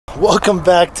welcome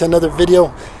back to another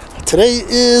video. Today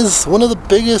is one of the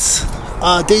biggest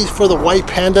days for the white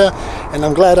panda, and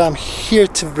I'm glad I'm here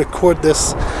to record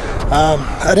this.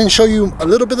 I didn't show you a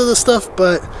little bit of the stuff,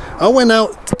 but I went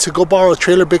out to go borrow a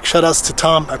trailer. Big shout outs to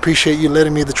Tom. I appreciate you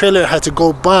letting me the trailer. I had to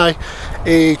go buy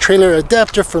a trailer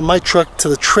adapter for my truck to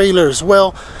the trailer as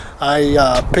well.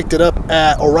 I picked it up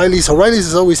at O'Reilly's. O'Reilly's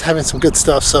is always having some good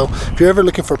stuff, so if you're ever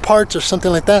looking for parts or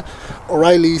something like that,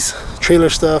 O'Reilly's trailer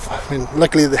stuff. I mean,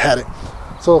 luckily they had it.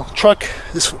 So truck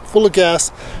is full of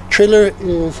gas, trailer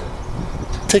is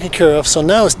taken care of, so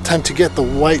now it's time to get the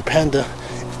white panda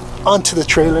onto the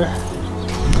trailer.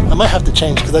 I might have to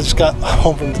change because I just got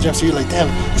home from the gym, so you're like, damn,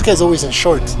 this guy's always in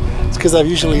shorts. It's because I'm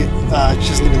usually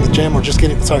just leaving the gym or just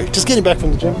getting back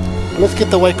from the gym. But let's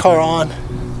get the white car on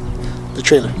the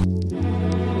trailer.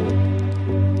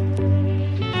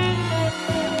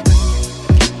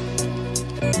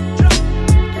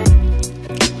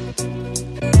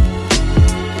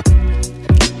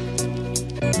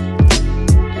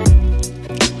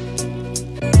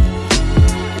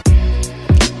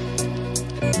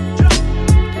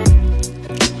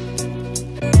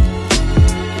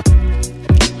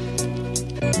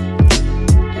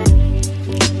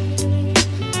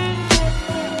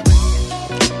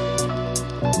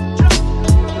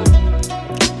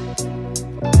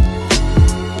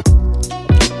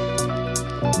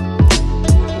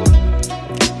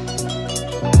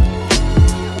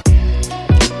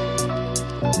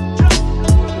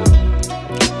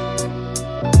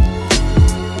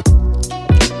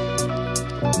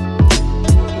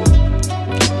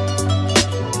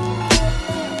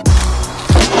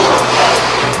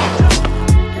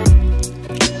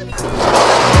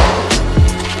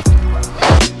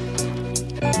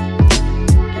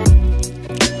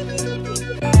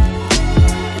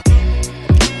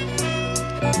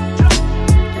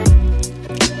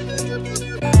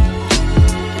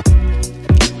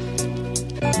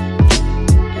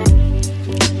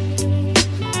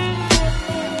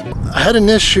 I had an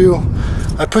issue.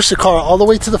 I pushed the car all the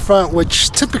way to the front, which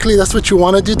typically that's what you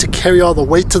want to do to carry all the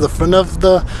weight to the front of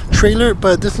the trailer,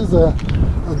 but this is a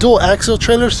dual axle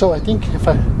trailer, so I think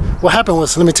what happened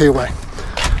was, let me tell you why.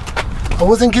 I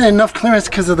wasn't getting enough clearance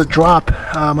because of the drop.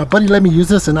 My buddy let me use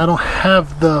this, and I don't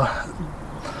have the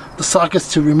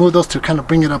sockets to remove those to kind of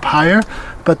bring it up higher,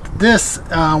 but this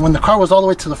when the car was all the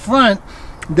way to the front,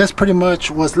 this pretty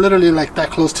much was literally like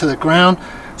that close to the ground.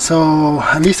 So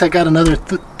at least I got another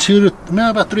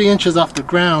about 3 inches off the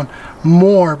ground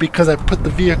more because I put the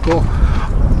vehicle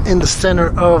in the center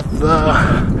of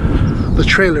the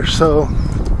trailer. So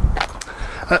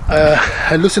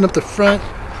I loosened up the front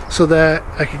so that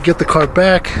I could get the car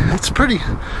back. It's pretty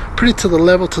to the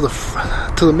level to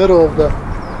the middle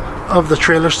of the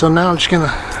trailer. So now I'm just gonna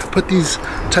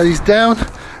tie these down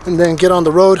and then get on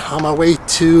the road on my way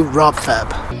to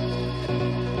ROTHFAB.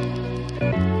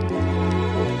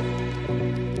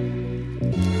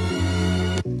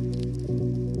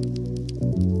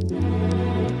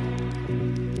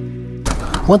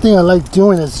 One thing I like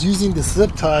doing is using the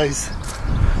zip ties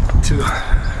to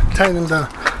tighten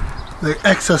the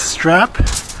excess strap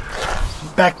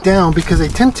back down, because they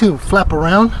tend to flap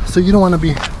around, so you don't want to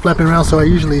be flapping around. So I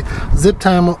usually zip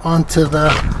tie them onto the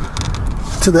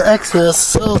excess,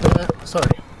 so that,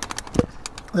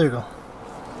 there you go.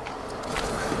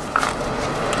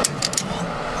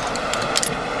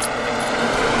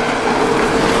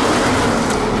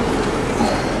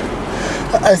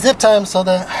 I zip tie them so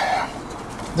that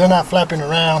they're not flapping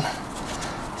around.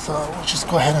 So we'll just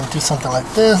go ahead and do something like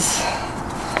this.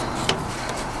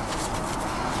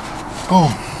 Boom.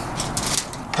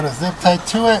 Put a zip tie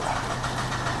to it.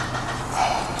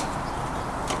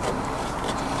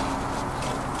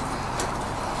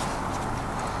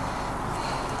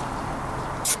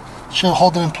 Should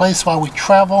hold it in place while we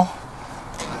travel.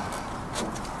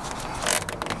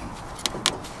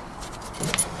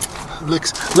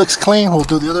 Looks clean. We'll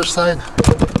do the other side.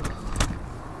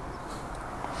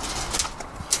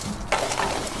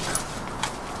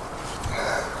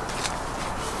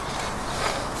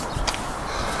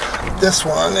 This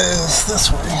one is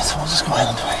this way, so we'll just go ahead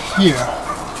and do it here.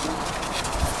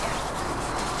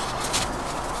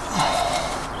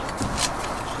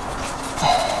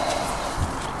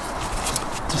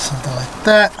 Do something like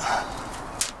that.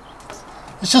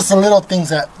 It's just the little things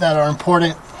that are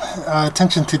important.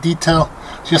 Attention to detail,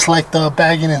 just like the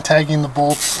bagging and tagging the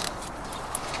bolts.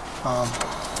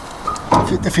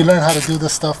 If you learn how to do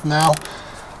this stuff now,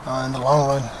 in the long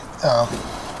run,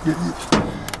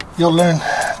 you'll learn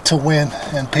to win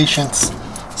and patience.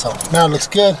 So now it looks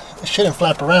good. It shouldn't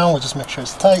flap around. We'll just make sure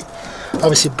it's tight.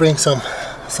 Obviously bring some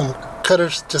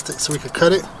cutters just so we could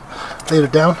cut it. later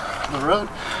down the road.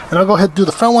 And I'll go ahead and do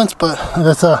the front ones, but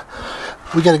that's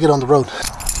we gotta get on the road.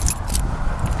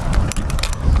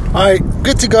 Alright,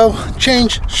 good to go.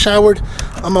 Changed, showered,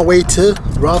 on my way to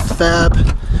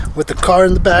ROTHFAB with the car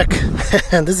in the back.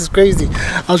 And this is crazy.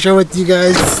 I'll share with you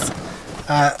guys.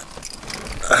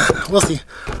 We'll see.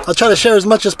 I'll try to share as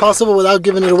much as possible without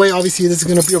giving it away. Obviously, this is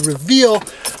going to be a reveal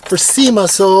for SEMA,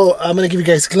 so I'm going to give you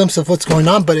guys a glimpse of what's going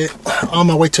on. But on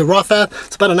my way to ROTHFAB,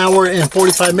 it's about an hour and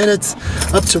 45 minutes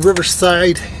up to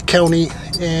Riverside County,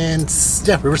 and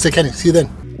yeah, Riverside County. See you then.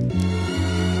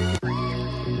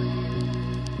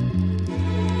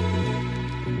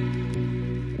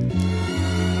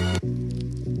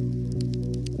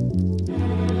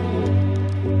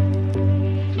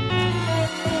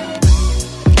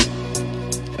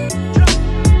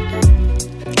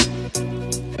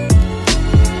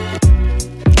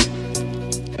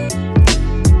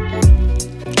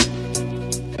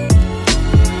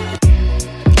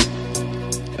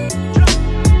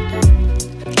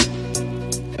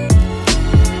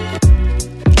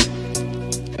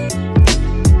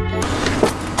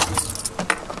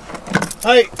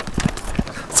 Alright,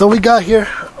 so we got here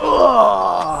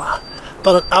about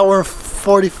an hour and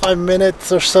 45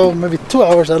 minutes or so, maybe 2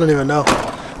 hours, I don't even know.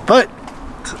 But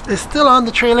it's still on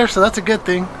the trailer, so that's a good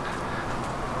thing.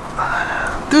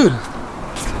 Dude,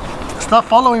 stop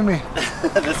following me.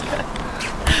 This guy.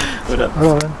 What up?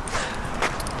 Hold on, man.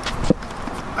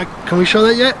 Can we show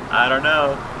that yet? I don't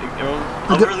know.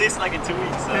 I'll release like in 2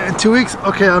 weeks. So. In 2 weeks?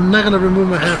 Okay, I'm not going to remove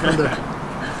my hat from there.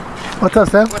 What's up,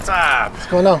 Sam? What's up? What's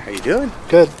going on? How you doing?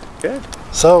 Good. Good.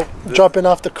 So, dropping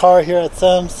off the car here at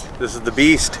Sam's. This is the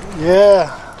beast. Yeah.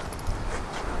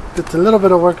 Did a little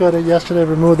bit of work at it yesterday.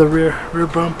 Removed the rear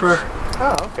bumper.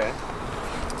 Oh, okay.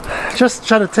 Just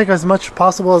try to take as much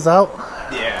possible as out.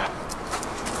 Yeah.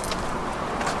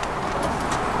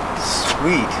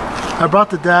 Sweet. I brought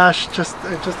the dash just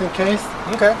in case.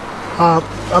 Okay.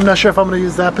 I'm not sure if I'm going to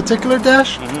use that particular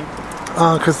dash.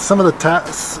 Because some of the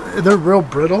tabs, they're real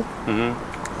brittle.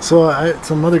 So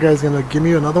some other guy's gonna give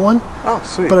me another one. Oh,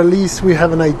 sweet. But at least we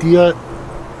have an idea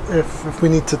if we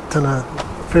need to kind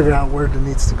of figure out where it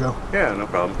needs to go. Yeah, no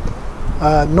problem.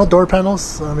 No door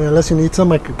panels. I mean, unless you need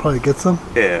some, I could probably get some.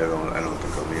 Yeah, I don't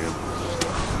think I'll need them.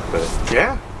 But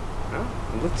yeah,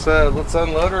 no, let's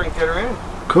unload her and get her in.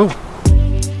 Cool.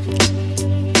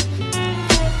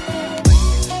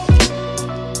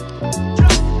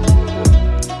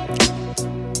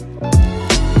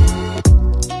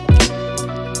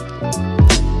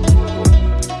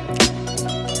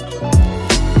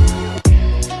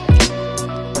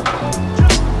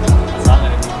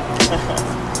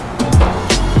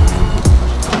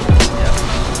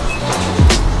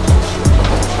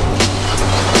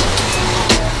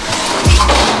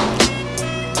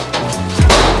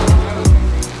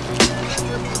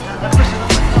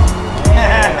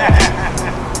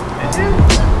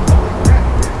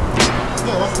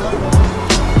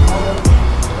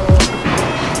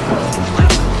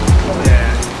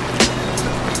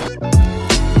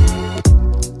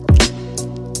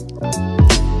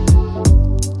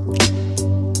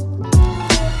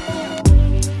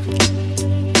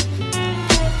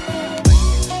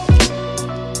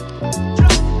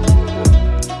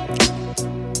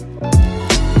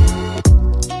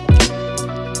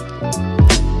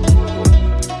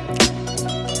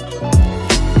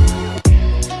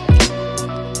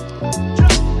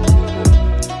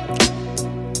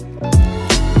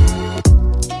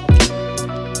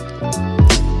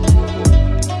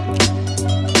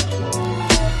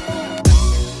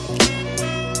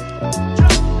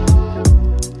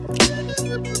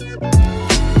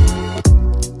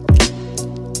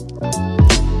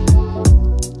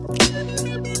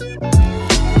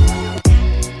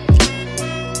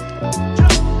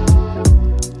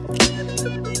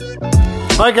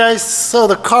 Alright guys, so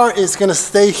the car is going to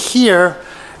stay here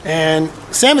and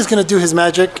Sam is going to do his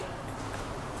magic.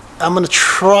 I'm going to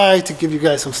try to give you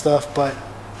guys some stuff, but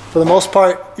for the most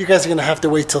part, you guys are going to have to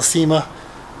wait till SEMA.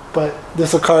 But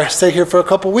this will car stay here for a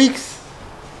couple weeks.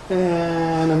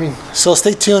 And I mean, so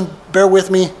stay tuned, bear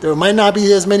with me. There might not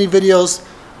be as many videos,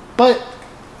 but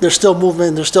there's still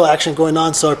movement, there's still action going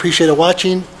on, so I appreciate it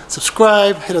watching.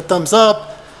 Subscribe, hit a thumbs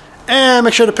up, and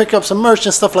make sure to pick up some merch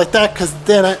and stuff like that, because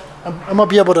then I'm gonna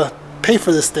be able to pay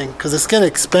for this thing, because it's getting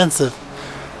expensive.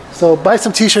 So buy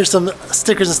some t-shirts, some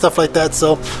stickers and stuff like that.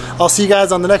 So I'll see you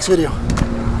guys on the next video.